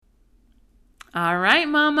All right,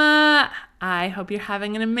 Mama. I hope you're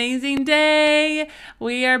having an amazing day.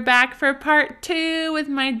 We are back for part two with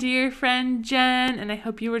my dear friend Jen, and I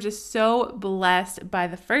hope you were just so blessed by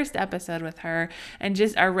the first episode with her and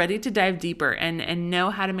just are ready to dive deeper and know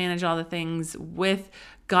how to manage all the things with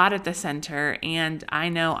God at the center. And I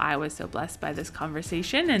know I was so blessed by this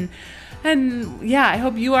conversation, and yeah, I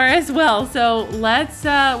hope you are as well. So let's,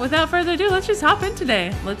 without further ado, let's just hop in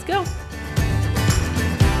today. Let's go.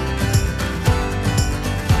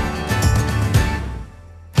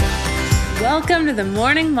 Welcome to the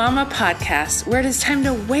Morning Mama podcast, where it is time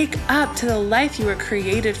to wake up to the life you were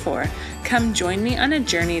created for. Come join me on a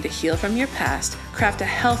journey to heal from your past, craft a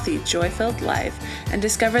healthy, joy-filled life, and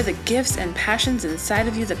discover the gifts and passions inside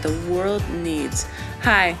of you that the world needs.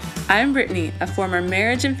 Hi, I'm Brittany, a former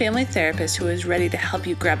marriage and family therapist who is ready to help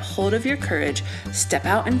you grab hold of your courage, step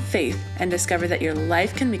out in faith, and discover that your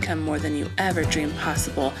life can become more than you ever dreamed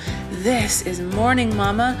possible. This is Morning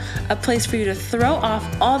Mama, a place for you to throw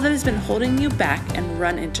off all that has been holding you back and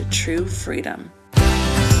run into true freedom.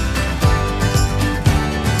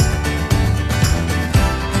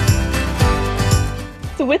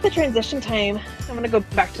 So with the transition time, I'm going to go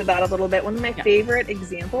back to that a little bit. One of my favorite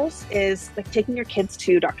examples is like taking your kids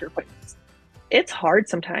to doctor appointments. It's hard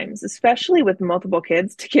sometimes, especially with multiple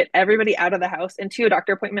kids, to get everybody out of the house and to a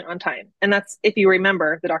doctor appointment on time. And that's if you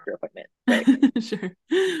remember the doctor appointment, right? Sure.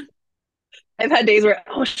 I've had days where,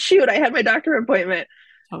 oh shoot, I had my doctor appointment.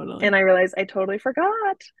 Totally. And I realized I totally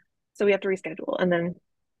forgot. So we have to reschedule. And then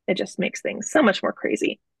it just makes things so much more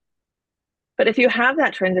crazy. But if you have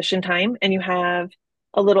that transition time and you have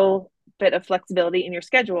a little bit of flexibility in your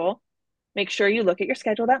schedule, make sure you look at your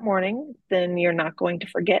schedule that morning. Then you're not going to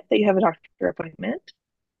forget that you have a doctor appointment.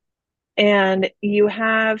 And you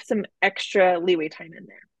have some extra leeway time in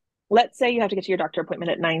there. Let's say you have to get to your doctor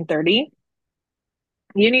appointment at 9:30.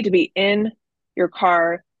 You need to be in your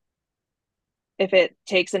car if it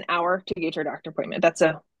takes an hour to get to your doctor appointment. That's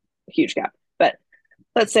a huge gap. But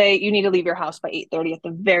let's say you need to leave your house by 8:30 at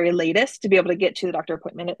the very latest to be able to get to the doctor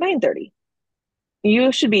appointment at 9:30.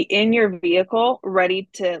 You should be in your vehicle ready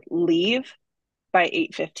to leave by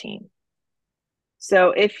 8:15.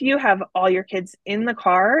 So if you have all your kids in the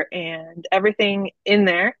car and everything in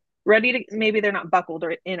there, ready to, maybe they're not buckled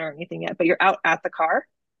or in or anything yet, but you're out at the car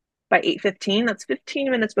by 8:15, that's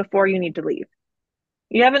 15 minutes before you need to leave.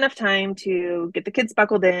 You have enough time to get the kids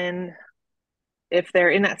buckled in. If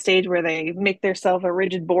they're in that stage where they make themselves a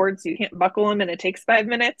rigid board so you can't buckle them and it takes 5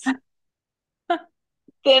 minutes,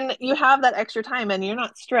 then you have that extra time and you're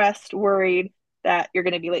not stressed, worried that you're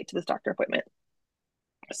going to be late to this doctor appointment.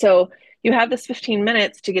 So you have this 15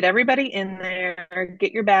 minutes to get everybody in there,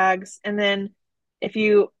 get your bags. And then if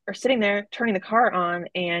you are sitting there turning the car on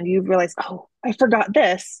and you realize, oh, I forgot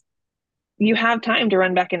this, you have time to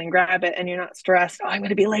run back in and grab it. And you're not stressed. Oh, I'm going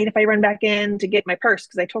to be late if I run back in to get my purse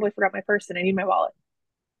because I totally forgot my purse and I need my wallet.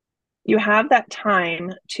 You have that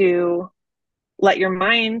time to let your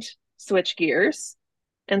mind switch gears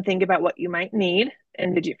and think about what you might need.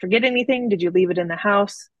 And did you forget anything? Did you leave it in the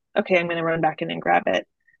house? Okay, I'm going to run back in and grab it.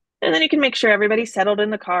 And then you can make sure everybody's settled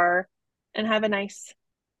in the car and have a nice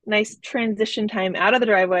transition time out of the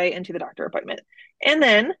driveway into the doctor appointment. And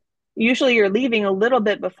then usually you're leaving a little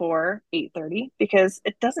bit before 8:30 because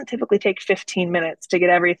it doesn't typically take 15 minutes to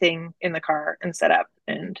get everything in the car and set up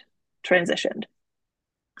and transitioned.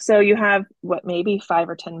 So you have what, maybe 5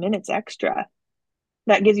 or 10 minutes extra.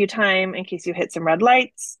 That gives you time in case you hit some red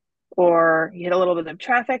lights or you hit a little bit of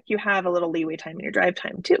traffic. You have a little leeway time in your drive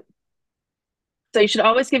time too. So you should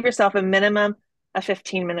always give yourself a minimum of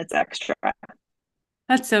 15 minutes extra.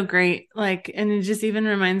 That's so great. Like, and it just even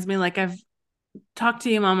reminds me, like, I've talked to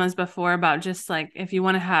you mamas before about just like, if you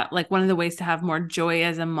want to have, like, one of the ways to have more joy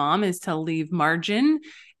as a mom is to leave margin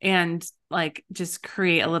and like just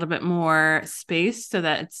create a little bit more space so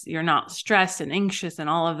that you're not stressed and anxious and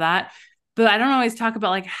all of that. But I don't always talk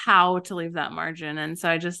about like how to leave that margin. And so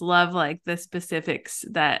I just love like the specifics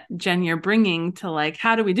that Jen, you're bringing to like,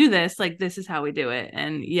 how do we do this? Like, this is how we do it.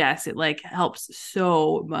 And yes, it like helps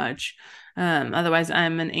so much. Otherwise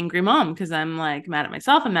I'm an angry mom because I'm like mad at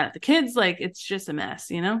myself. I'm mad at the kids. Like, it's just a mess,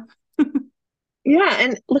 you know? Yeah,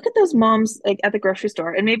 and look at those moms like at the grocery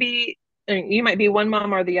store. And maybe you might be one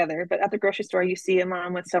mom or the other, but at the grocery store you see a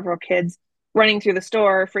mom with several kids running through the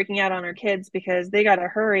store, freaking out on her kids because they got to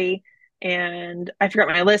hurry and I forgot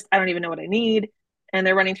my list. I don't even know what I need. And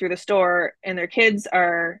they're running through the store and their kids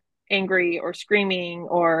are angry or screaming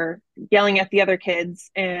or yelling at the other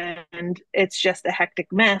kids. And it's just a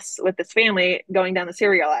hectic mess with this family going down the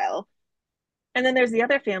cereal aisle. And then there's the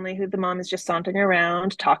other family who the mom is just sauntering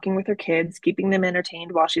around, talking with her kids, keeping them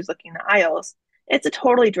entertained while she's looking in the aisles. It's a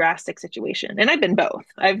totally drastic situation. And I've been both.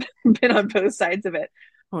 I've been on both sides of it.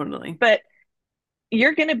 Totally. But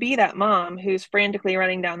you're going to be that mom who's frantically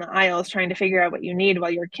running down the aisles trying to figure out what you need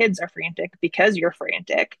while your kids are frantic because you're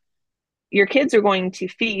frantic. Your kids are going to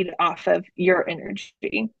feed off of your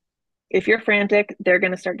energy. If you're frantic, they're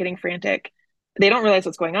going to start getting frantic. They don't realize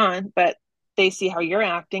what's going on, but they see how you're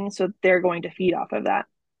acting. So they're going to feed off of that.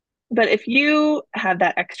 But if you have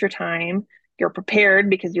that extra time, you're prepared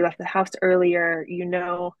because you left the house earlier, you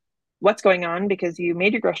know what's going on because you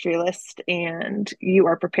made your grocery list and you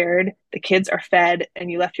are prepared. The kids are fed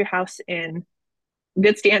and you left your house in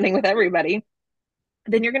good standing with everybody.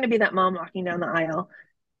 Then you're going to be that mom walking down the aisle,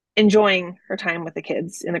 enjoying her time with the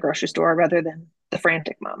kids in the grocery store rather than the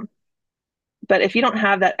frantic mom. But if you don't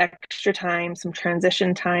have that extra time, some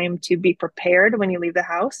transition time to be prepared when you leave the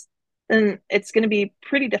house, then it's going to be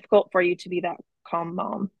pretty difficult for you to be that calm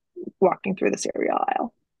mom walking through the cereal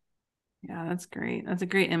aisle. Yeah, that's great. That's a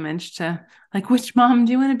great image to like, which mom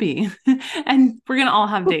do you want to be? And we're gonna all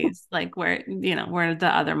have days like where, we're the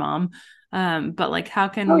other mom. But like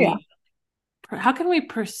Oh, yeah. how can we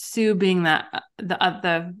pursue being that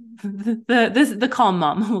the calm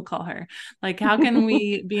mom, we'll call her. Like how can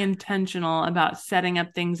we be intentional about setting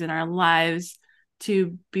up things in our lives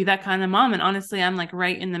to be that kind of mom? And honestly, I'm like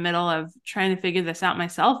right in the middle of trying to figure this out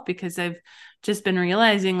myself because I've just been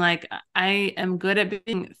realizing like I am good at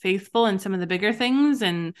being faithful in some of the bigger things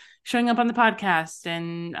and showing up on the podcast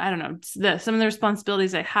and I don't know some of the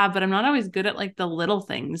responsibilities I have, but I'm not always good at like the little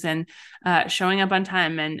things and showing up on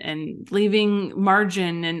time and leaving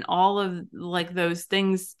margin and all of like those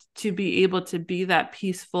things to be able to be that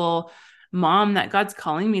peaceful mom that God's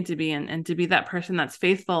calling me to be and to be that person that's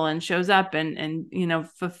faithful and shows up and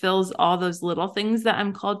fulfills all those little things that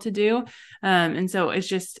I'm called to do. And so it's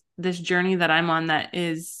just this journey that I'm on that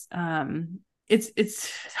is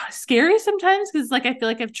it's scary sometimes because like I feel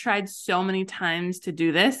like I've tried so many times to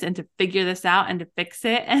do this and to figure this out and to fix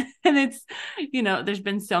it and it's there's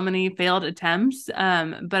been so many failed attempts,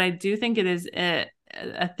 but I do think it is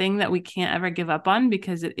a thing that we can't ever give up on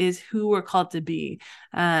because it is who we're called to be,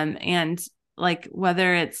 and like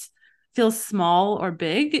whether it's feels small or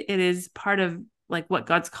big, it is part of like what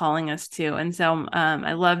God's calling us to. And so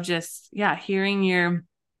I love just hearing your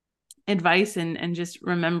advice and just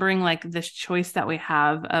remembering like this choice that we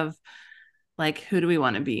have of like who do we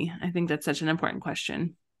want to be. I think that's such an important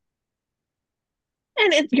question.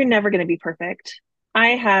 And you're never going to be perfect. I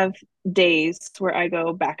have days where I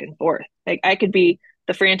go back and forth. Like I could be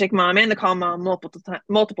the frantic mom and the calm mom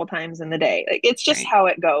multiple times in the day. Like it's just Right. how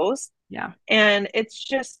it goes. Yeah. And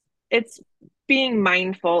it's being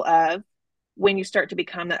mindful of when you start to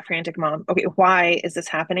become that frantic mom. Okay, why is this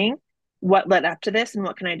happening? What led up to this and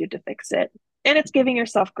what can I do to fix it? And it's giving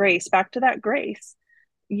yourself grace, back to that grace.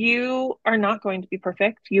 You are not going to be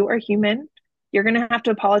perfect. You are human. You're going to have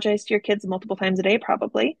to apologize to your kids multiple times a day,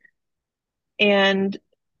 probably. And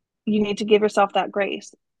you need to give yourself that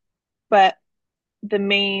grace. But the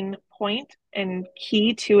main point and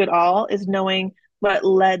key to it all is knowing what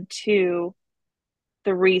led to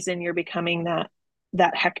the reason you're becoming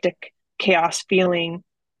that hectic chaos feeling.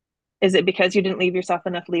 Is it because you didn't leave yourself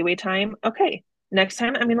enough leeway time? Okay, next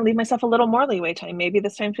time I'm going to leave myself a little more leeway time. Maybe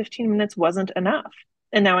this time 15 minutes wasn't enough,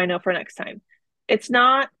 and now I know for next time. It's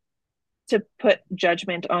not to put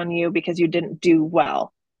judgment on you because you didn't do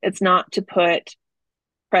well. It's not to put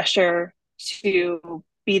pressure to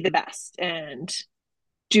be the best and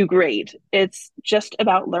do great. It's just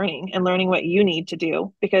about learning and learning what you need to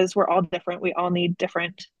do because we're all different. We all need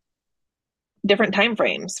different time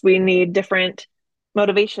frames. We need different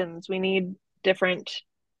motivations. We need different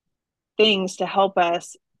things to help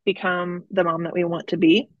us become the mom that we want to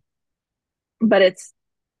be. But it's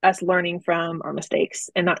us learning from our mistakes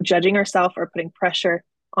and not judging ourselves or putting pressure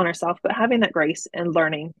on ourselves, but having that grace and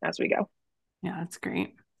learning as we go. Yeah, that's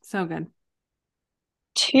great. So good.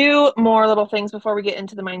 Two more little things before we get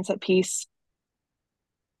into the mindset piece.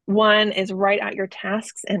 One is write out your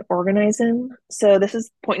tasks and organize them. So this is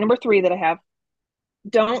point number 3 that I have.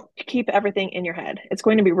 Don't keep everything in your head. It's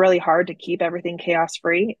going to be really hard to keep everything chaos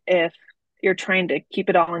free if you're trying to keep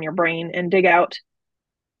it all in your brain and dig out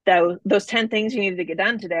those 10 things you needed to get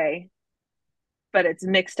done today, but it's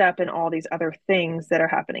mixed up in all these other things that are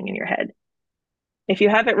happening in your head. If you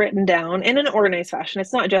have it written down in an organized fashion,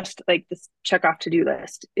 it's not just like this check off to-do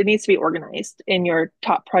list. It needs to be organized in your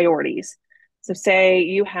top priorities. So say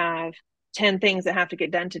you have 10 things that have to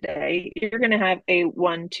get done today, you're going to have a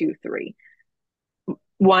 1, 2, 3.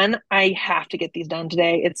 1, I have to get these done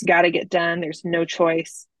today. It's got to get done. There's no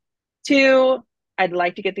choice. 2, I'd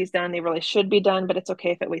like to get these done. They really should be done, but it's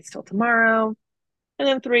okay if it waits till tomorrow. And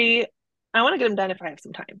then 3, I want to get them done if I have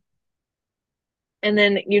some time. And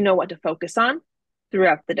then you know what to focus on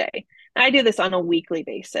throughout the day. And I do this on a weekly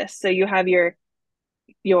basis. So you have your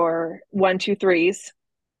one, two, threes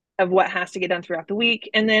of what has to get done throughout the week.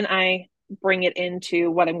 And then I bring it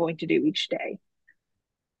into what I'm going to do each day.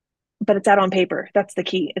 But it's out on paper. That's the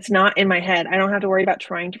key. It's not in my head. I don't have to worry about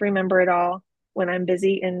trying to remember it all when I'm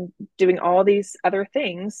busy and doing all these other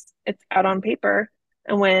things. It's out on paper.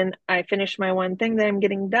 And when I finish my one thing that I'm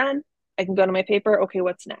getting done, I can go to my paper. Okay,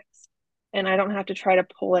 what's next? And I don't have to try to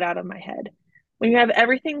pull it out of my head. When you have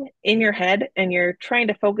everything in your head and you're trying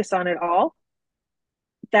to focus on it all,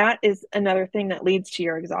 that is another thing that leads to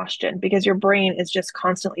your exhaustion because your brain is just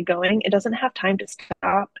constantly going. It doesn't have time to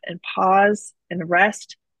stop and pause and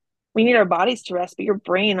rest. We need our bodies to rest, but your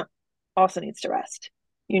brain also needs to rest.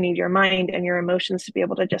 You need your mind and your emotions to be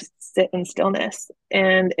able to just sit in stillness.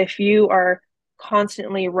 And if you are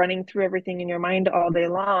constantly running through everything in your mind all day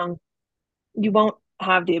long, you won't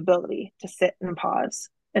have the ability to sit and pause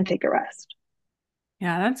and take a rest.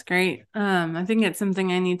 Yeah, that's great. I think it's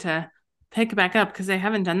something I need to pick back up because I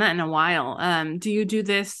haven't done that in a while. Do you do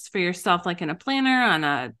this for yourself like in a planner on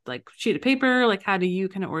a like sheet of paper? Like how do you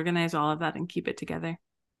kind of organize all of that and keep it together?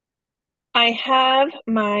 I have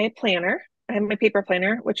my planner. I have my paper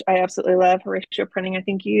planner, which I absolutely love. Horatio Printing, I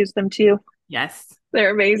think you use them too. Yes.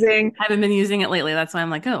 They're amazing. I haven't been using it lately. That's why I'm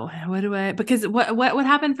like, oh, what do I? Because what would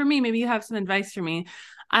happen for me? Maybe you have some advice for me.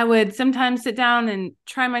 I would sometimes sit down and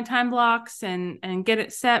try my time blocks and get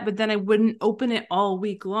it set, but then I wouldn't open it all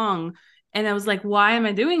week long. And I was like, why am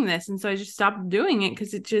I doing this? And so I just stopped doing it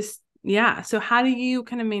because it just yeah. So how do you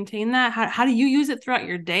kind of maintain that? How do you use it throughout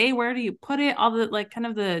your day? Where do you put it? All the like kind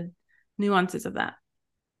of the nuances of that.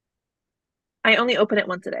 I only open it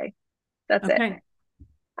once a day. That's it. Okay.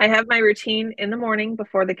 I have my routine in the morning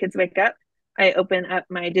before the kids wake up. I open up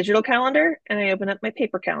my digital calendar and I open up my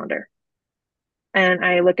paper calendar. And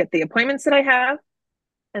I look at the appointments that I have,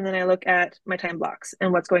 and then I look at my time blocks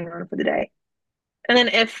and what's going on for the day. And then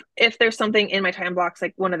if there's something in my time blocks,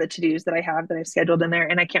 like one of the to-dos that I have that I've scheduled in there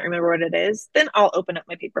and I can't remember what it is, then I'll open up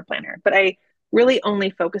my paper planner. But I really only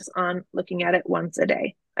focus on looking at it once a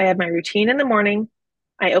day. I have my routine in the morning,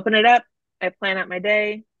 I open it up, I plan out my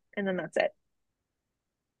day, and then that's it.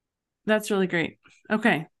 That's really great.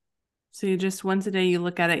 Okay. So you just once a day you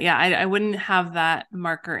look at it. Yeah, I wouldn't have that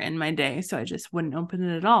marker in my day, so I just wouldn't open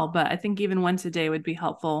it at all. But I think even once a day would be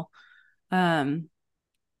helpful. Um,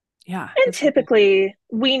 yeah, And that's great. typically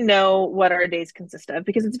we know what our days consist of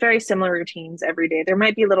because it's very similar routines every day. There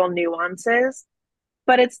might be little nuances,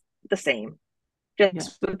 but it's the same, Yeah,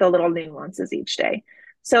 just with the little nuances each day.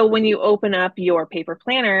 So when you open up your paper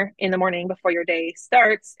planner in the morning before your day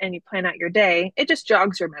starts and you plan out your day, it just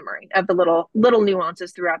jogs your memory of the little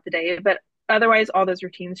nuances throughout the day. But otherwise, all those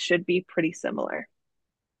routines should be pretty similar.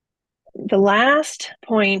 The last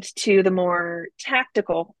point to the more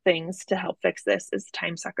tactical things to help fix this is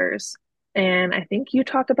time suckers. And I think you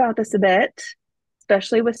talk about this a bit,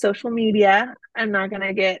 especially with social media. I'm not going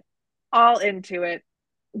to get all into it,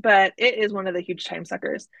 but it is one of the huge time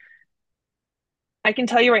suckers. I can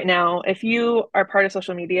tell you right now, if you are part of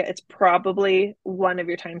social media, it's probably one of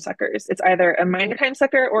your time suckers. It's either a minor time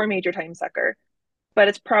sucker or a major time sucker, but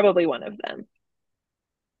it's probably one of them.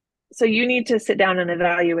 So you need to sit down and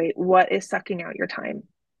evaluate what is sucking out your time.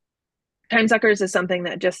 Time suckers is something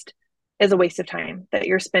that just is a waste of time that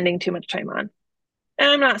you're spending too much time on.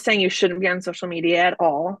 And I'm not saying you shouldn't be on social media at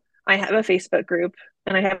all. I have a Facebook group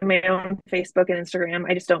and I have my own Facebook and Instagram.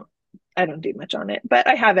 I don't do much on it, but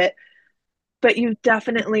I have it. But you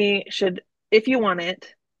definitely should, if you want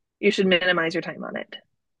it, you should minimize your time on it.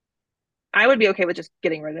 I would be okay with just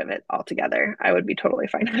getting rid of it altogether. I would be totally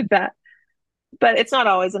fine with that. But it's not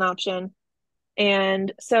always an option.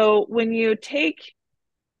 And so when you take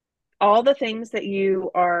all the things that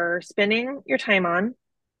you are spending your time on,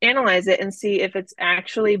 analyze it and see if it's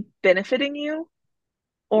actually benefiting you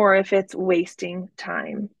or if it's wasting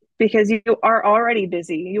time because you are already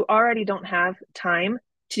busy. You already don't have time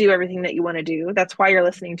to do everything that you want to do. That's why you're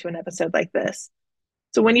listening to an episode like this.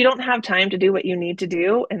 So when you don't have time to do what you need to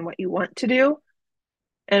do and what you want to do,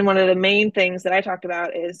 and one of the main things that I talked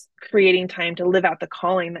about is creating time to live out the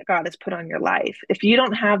calling that God has put on your life. If you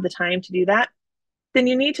don't have the time to do that, then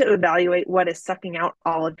you need to evaluate what is sucking out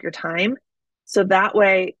all of your time. So that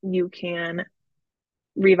way you can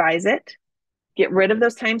revise it, get rid of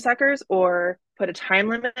those time suckers, or put a time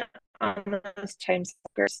limit on those time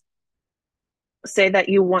suckers. Say that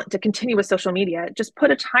you want to continue with social media, just put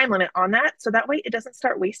a time limit on that. So that way it doesn't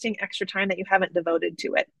start wasting extra time that you haven't devoted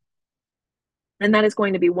to it. And that is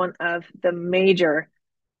going to be one of the major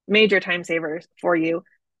time savers for you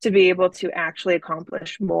to be able to actually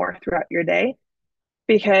accomplish more throughout your day.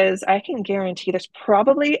 Because I can guarantee there's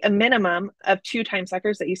probably a minimum of two time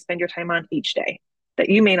suckers that you spend your time on each day that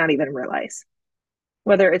you may not even realize.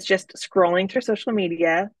 Whether it's just scrolling through social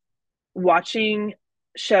media, watching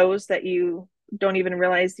shows that you don't even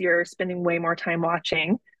realize you're spending way more time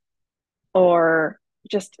watching, or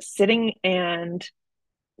just sitting and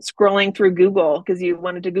scrolling through Google because you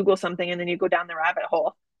wanted to Google something and then you go down the rabbit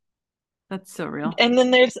hole. That's so real. And then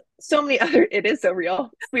there's so many other, it is so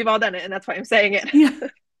real. We've all done it, and that's why I'm saying it.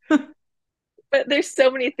 Yeah. But there's so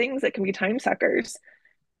many things that can be time suckers.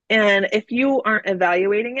 And if you aren't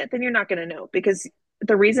evaluating it, then you're not going to know, because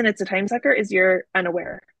the reason it's a time sucker is you're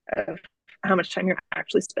unaware of how much time you're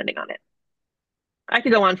actually spending on it. I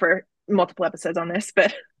could go on for multiple episodes on this,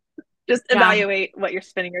 but just Yeah. evaluate what you're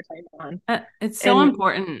spending your time on It's so and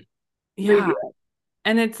important. Yeah. review it.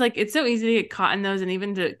 And it's like, it's so easy to get caught in those and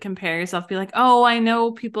even to compare yourself, be like, oh, I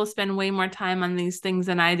know people spend way more time on these things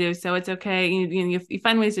than I do. So it's okay. You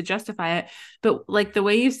find ways to justify it. But like the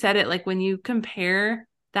way you said it, like when you compare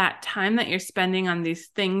that time that you're spending on these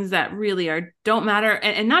things that really don't matter,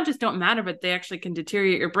 and not just don't matter, but they actually can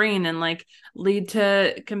deteriorate your brain and like lead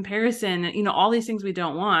to comparison, all these things we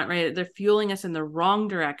don't want, right? They're fueling us in the wrong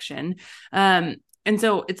direction. And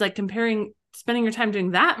so it's like comparing spending your time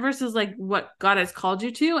doing that versus like what God has called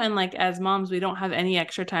you to. And like as moms, we don't have any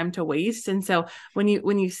extra time to waste. And so when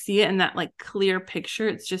you see it in that like clear picture,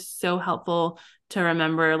 it's just so helpful to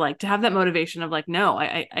remember, like to have that motivation of like, no,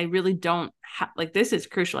 I really don't have, like, this is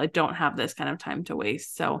crucial. I don't have this kind of time to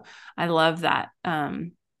waste. So I love that.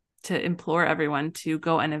 To implore everyone to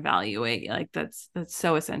go and evaluate, like that's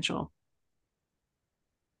so essential.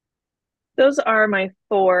 Those are my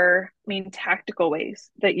four main tactical ways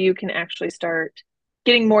that you can actually start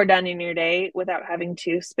getting more done in your day without having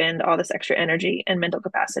to spend all this extra energy and mental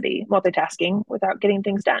capacity multitasking without getting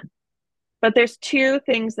things done. But there's two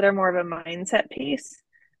things that are more of a mindset piece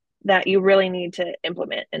that you really need to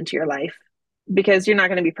implement into your life, because you're not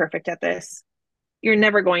going to be perfect at this. You're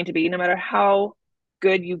never going to be, no matter how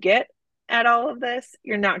good you get at all of this,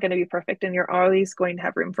 you're not going to be perfect, and you're always going to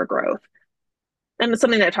have room for growth. And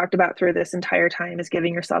something that I talked about through this entire time is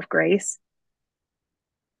giving yourself grace.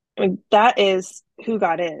 I mean, that is who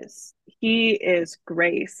God is. He is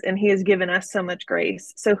grace, and He has given us so much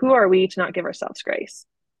grace. So who are we to not give ourselves grace?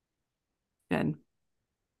 Good.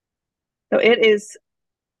 So it is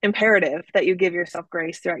imperative that you give yourself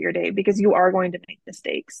grace throughout your day, because you are going to make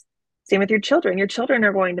mistakes. Same with your children. Your children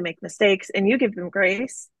are going to make mistakes, and you give them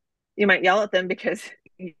grace. You might yell at them because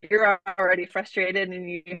you're already frustrated and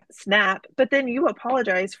you snap, but then you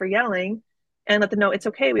apologize for yelling and let them know it's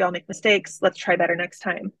okay. We all make mistakes. Let's try better next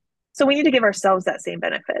time. So we need to give ourselves that same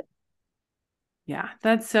benefit. Yeah,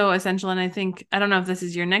 that's so essential. And I think, I don't know if this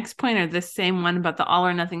is your next point or this same one about the all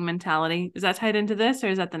or nothing mentality. Is that tied into this or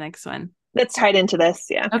is that the next one? That's tied into this.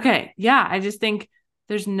 Yeah. Okay. Yeah. I just think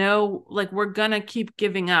there's no, like, we're going to keep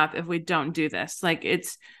giving up if we don't do this. Like,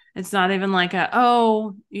 it's not even like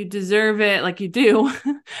oh, you deserve it. Like you do.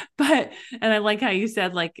 But, and I like how you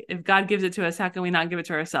said, like, if God gives it to us, how can we not give it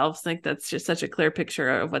to ourselves? Like, that's just such a clear picture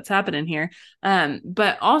of what's happening here.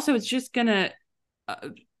 But also it's just going to, uh,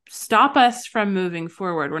 stop us from moving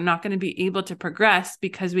forward. We're not going to be able to progress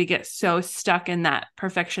because we get so stuck in that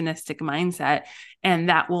perfectionistic mindset, and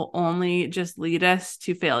that will only just lead us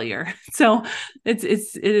to failure. So it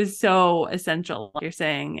is so essential, like you're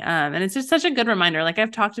saying, and it's just such a good reminder. Like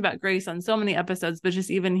I've talked about grace on so many episodes, but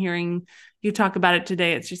just even hearing you talk about it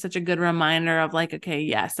today, it's just such a good reminder of like, okay,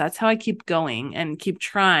 yes, that's how I keep going and keep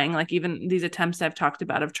trying. Like even these attempts I've talked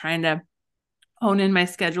about of trying to hone in my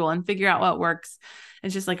schedule and figure out what works.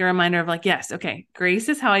 It's just like a reminder of like, yes, okay, grace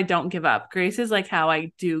is how I don't give up. Grace is like how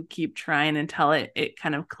I do keep trying until it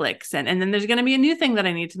kind of clicks. And then there's going to be a new thing that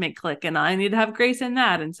I need to make click, and I need to have grace in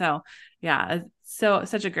that. And so, yeah, so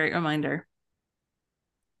such a great reminder.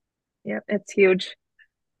 Yeah. It's huge.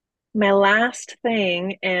 My last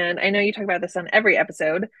thing, and I know you talk about this on every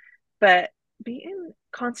episode, but be in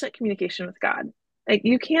constant communication with God. Like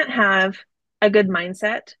you can't have a good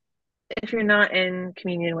mindset if you're not in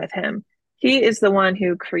communion with Him. He is the one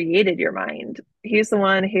who created your mind. He's the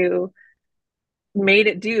one who made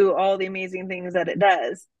it do all the amazing things that it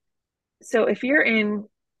does. So if you're in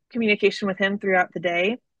communication with Him throughout the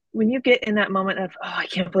day, when you get in that moment of, oh, I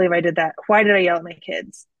can't believe I did that. Why did I yell at my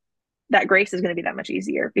kids? That grace is going to be that much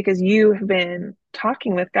easier because you have been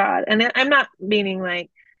talking with God. And I'm not meaning like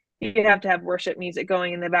you have to have worship music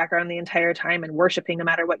going in the background the entire time and worshiping no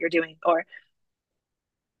matter what you're doing,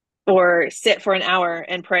 or sit for an hour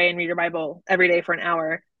and pray and read your Bible every day for an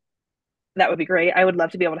hour. That would be great. I would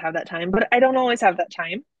love to be able to have that time, but I don't always have that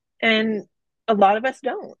time. And A lot of us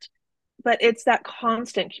don't. But it's that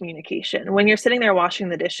constant communication. When you're sitting there washing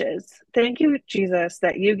the dishes, thank you, Jesus,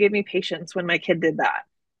 that you gave me patience when my kid did that.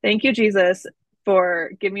 Thank you, Jesus,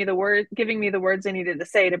 for giving me the words I needed to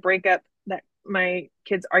say to break up that my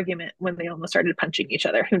kid's argument when they almost started punching each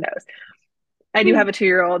other. Who knows? I do have a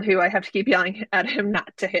 2-year-old who I have to keep yelling at him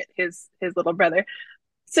not to hit his little brother.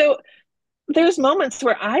 So there's moments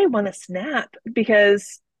where I want to snap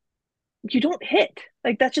because you don't hit.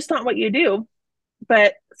 Like that's just not what you do.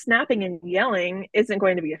 But snapping and yelling isn't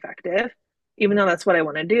going to be effective, even though that's what I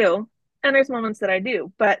want to do. And there's moments that I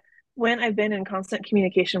do. But when I've been in constant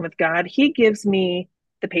communication with God, He gives me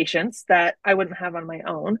the patience that I wouldn't have on my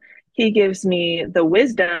own. He gives me the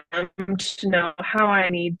wisdom to know how I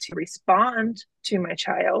need to respond to my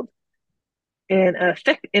child in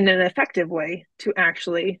an effective way to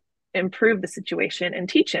actually improve the situation and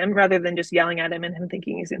teach him rather than just yelling at him and him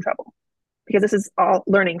thinking he's in trouble. Because this is all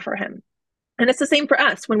learning for him. And it's the same for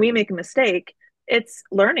us. When we make a mistake, it's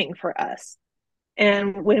learning for us.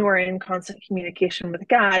 And when we're in constant communication with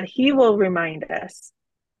God, He will remind us,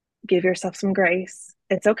 give yourself some grace.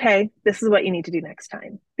 It's okay. This is what you need to do next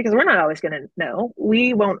time. Because we're not always going to know.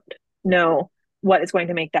 We won't know what is going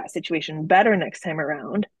to make that situation better next time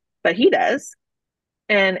around, but He does.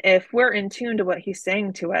 And if we're in tune to what He's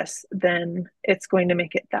saying to us, then it's going to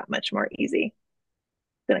make it that much more easy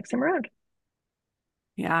the next time around.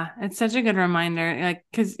 Yeah, it's such a good reminder. Like,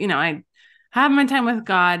 because, I have my time with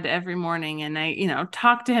God every morning and I,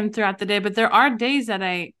 talk to him throughout the day, but there are days that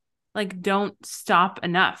I like don't stop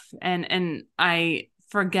enough. And I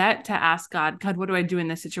forget to ask God, what do I do in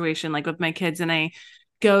this situation? Like with my kids, and I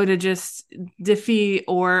go to just defeat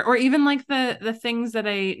or even like the things that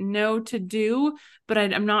I know to do, but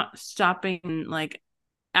I'm not stopping, like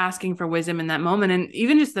asking for wisdom in that moment. And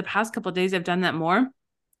even just the past couple of days, I've done that more.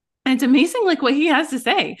 And it's amazing, like what he has to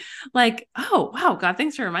say. Like, oh wow, God,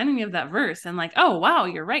 thanks for reminding me of that verse. And like, oh wow,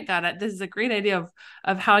 you're right, God. This is a great idea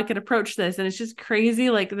of how I could approach this. And it's just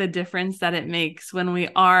crazy, like the difference that it makes when we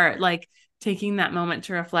are like taking that moment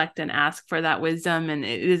to reflect and ask for that wisdom. And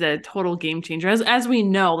it is a total game changer, as we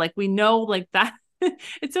know, like that.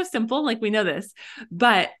 It's so simple, like we know this,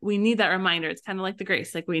 but we need that reminder. It's kind of like the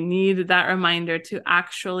grace, like we need that reminder to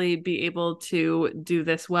actually be able to do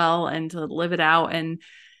this well and to live it out. And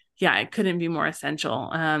yeah, it couldn't be more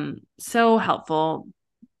essential. So helpful.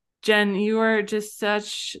 Jen, you are just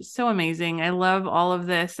so amazing. I love all of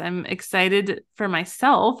this. I'm excited for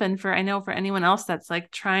myself and I know for anyone else that's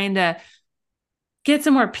like trying to get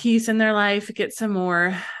some more peace in their life, get some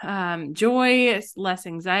more joy, less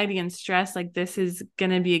anxiety and stress. Like this is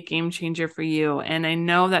going to be a game changer for you. And I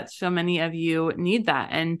know that so many of you need that.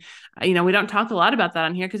 And, we don't talk a lot about that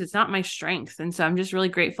on here because it's not my strength. And so I'm just really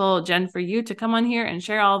grateful, Jen, for you to come on here and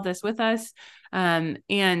share all of this with us.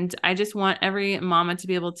 And I just want every mama to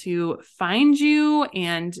be able to find you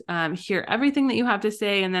and hear everything that you have to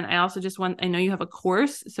say. And then I also I know you have a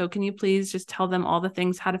course. So can you please just tell them all the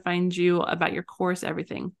things, how to find you, about your course,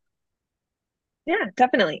 everything? Yeah,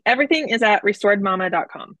 definitely. Everything is at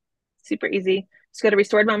restoredmama.com. Super easy. Just go to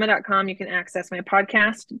restoredmama.com. You can access my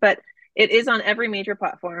podcast, but it is on every major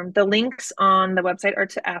platform. The links on the website are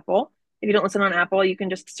to Apple. If you don't listen on Apple, you can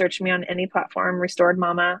just search me on any platform, Restored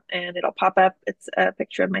Mama, and it'll pop up. It's a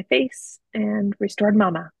picture of my face and Restored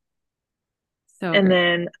Mama. So And great.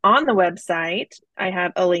 then on the website, I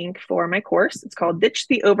have a link for my course. It's called Ditch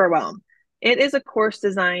the Overwhelm. It is a course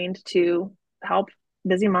designed to help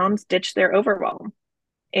busy moms ditch their overwhelm.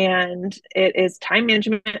 And it is time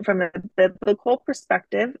management from a biblical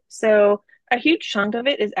perspective. So a huge chunk of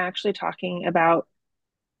it is actually talking about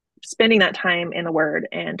spending that time in the Word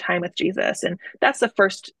and time with Jesus. And that's the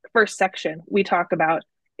first section we talk about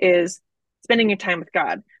is spending your time with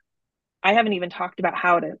God. I haven't even talked about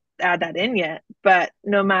how to add that in yet, but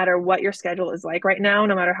no matter what your schedule is like right now,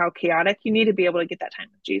 no matter how chaotic, you need to be able to get that time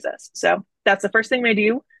with Jesus. So that's the first thing we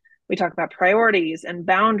do. We talk about priorities and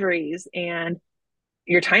boundaries and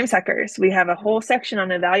your time suckers. We have a whole section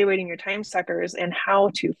on evaluating your time suckers and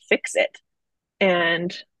how to fix it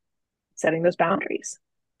and setting those boundaries,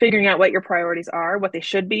 figuring out what your priorities are, what they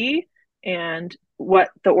should be, and what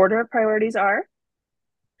the order of priorities are.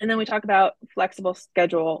 And then we talk about flexible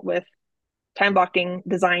schedule with time blocking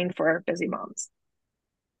designed for busy moms.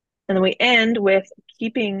 And then we end with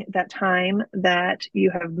keeping that time that you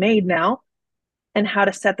have made now and how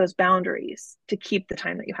to set those boundaries to keep the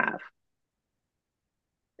time that you have.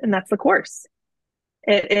 And that's the course.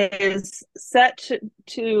 It is set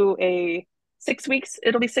to a 6 weeks.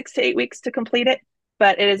 It'll be 6 to 8 weeks to complete it,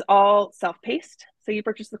 but it is all self-paced. So you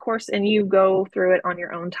purchase the course and you go through it on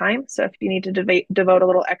your own time. So if you need to devote a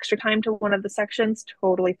little extra time to one of the sections,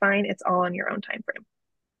 totally fine. It's all on your own time frame.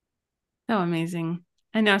 So amazing.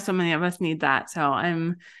 I know so many of us need that. So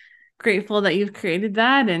I'm grateful that you've created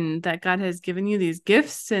that and that God has given you these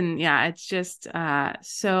gifts. And yeah, it's just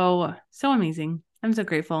so amazing. I'm so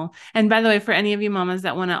grateful. And by the way, for any of you mamas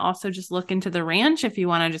that want to also just look into the ranch, if you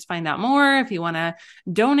want to just find out more, if you want to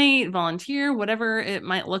donate, volunteer, whatever it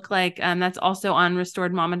might look like, that's also on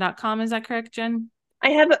restoredmama.com. Is that correct, Jen?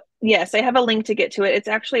 Yes, I have a link to get to it. It's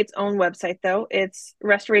actually its own website though. It's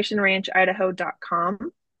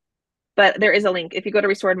restorationranchidaho.com. But there is a link. If you go to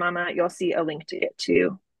Restored Mama, you'll see a link to get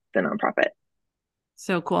to the nonprofit.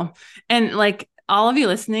 So cool. And like all of you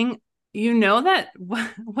listening, you know that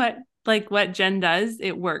what Jen does,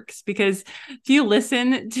 it works, because if you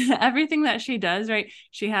listen to everything that she does, right?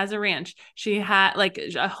 She has a ranch. She had like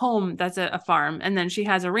a home that's a farm, and then she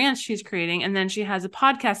has a ranch she's creating, and then she has a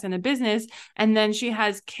podcast and a business, and then she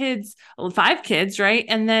has kids, 5 kids, right?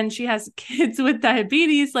 And then she has kids with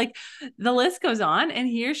diabetes. Like the list goes on, and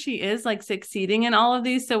here she is like succeeding in all of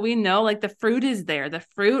these. So we know like the fruit is there. The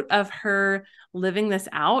fruit of her living this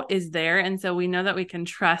out is there. And so we know that we can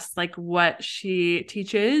trust like what she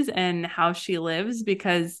teaches and how she lives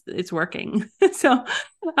because it's working. So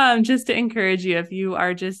just to encourage you, if you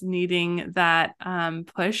are just needing that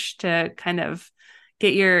push to kind of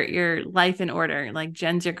get your life in order, like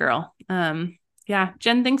Jen's your girl. Yeah,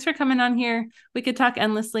 Jen, thanks for coming on here. We could talk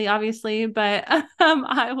endlessly, obviously, but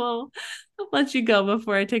I will let you go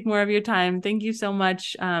before I take more of your time. Thank you so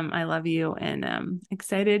much. I love you, and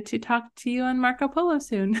excited to talk to you on Marco Polo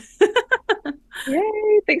soon.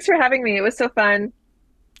 Yay. Thanks for having me. It was so fun.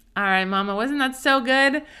 All right, Mama, wasn't that so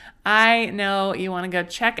good? I know you want to go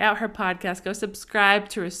check out her podcast. Go subscribe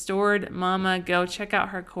to Restored Mama. Go check out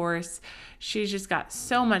her course. She's just got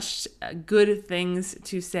so much good things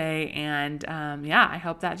to say. And yeah, I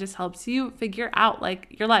hope that just helps you figure out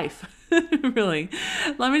like your life. Really.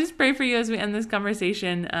 Let me just pray for you as we end this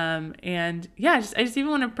conversation. And yeah, I just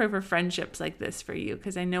even want to pray for friendships like this for you,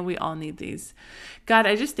 because I know we all need these. God,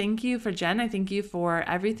 I just thank you for Jen. I thank you for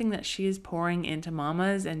everything that she is pouring into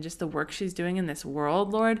mamas and just the work she's doing in this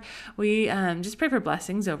world, Lord. We just pray for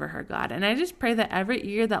blessings over her, God. And I just pray that every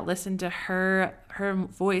ear that listened to her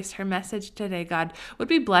voice, her message today, God, would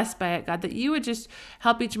be blessed by it, God, that you would just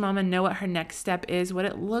help each mama know what her next step is, what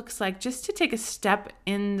it looks like just to take a step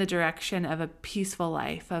in the direction of a peaceful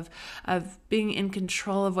life, of being in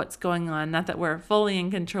control of what's going on. Not that we're fully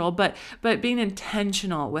in control, but being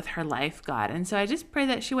intentional with her life, God. And so I just pray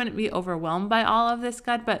that she wouldn't be overwhelmed by all of this,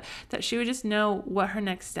 God, but that she would just know what her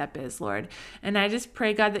next step is, Lord. And I just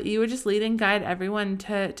pray, God, that you would just lead and guide everyone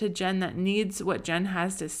to Jen that needs what Jen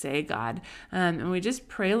has to say, God. And we just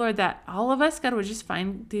pray, Lord, that all of us, God, would just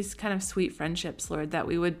find these kind of sweet friendships, Lord, that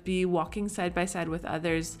we would be walking side by side with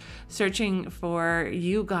others, searching for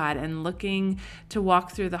you, God, and looking to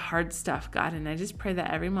walk through the hard stuff, God. And I just pray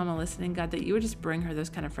that every mama listening, God, that you would just bring her those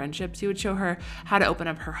kind of friendships. You would show her how to open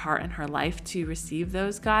up her heart and her life to receive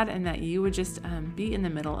those, God, and that you would just be in the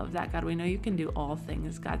middle of that, God. We know you can do all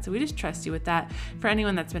things, God. So we just trust you with that. For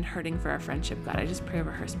anyone that's been hurting for our friendship, God, I just pray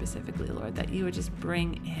over her specifically, Lord, that you would just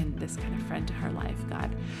bring in this kind of friend to her life,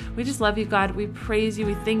 God. We just love you, God. We praise you.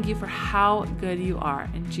 We thank you for how good you are.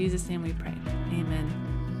 In Jesus' name we pray.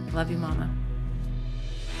 Amen. Love you, Mama.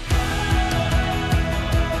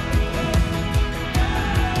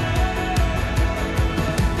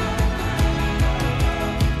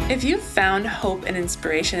 If you found hope and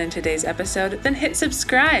inspiration in today's episode, then hit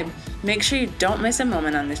subscribe. Make sure you don't miss a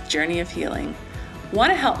moment on this journey of healing.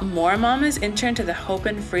 Want to help more mamas enter into the hope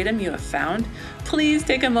and freedom you have found? Please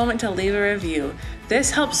take a moment to leave a review.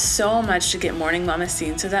 This helps so much to get Morning Mama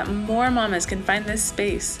seen so that more mamas can find this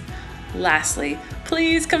space. Lastly,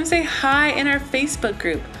 please come say hi in our Facebook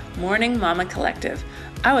group, Morning Mama Collective.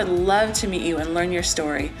 I would love to meet you and learn your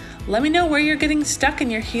story. Let me know where you're getting stuck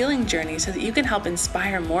in your healing journey so that you can help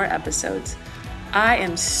inspire more episodes. I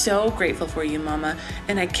am so grateful for you, Mama,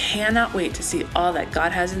 and I cannot wait to see all that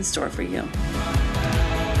God has in store for you.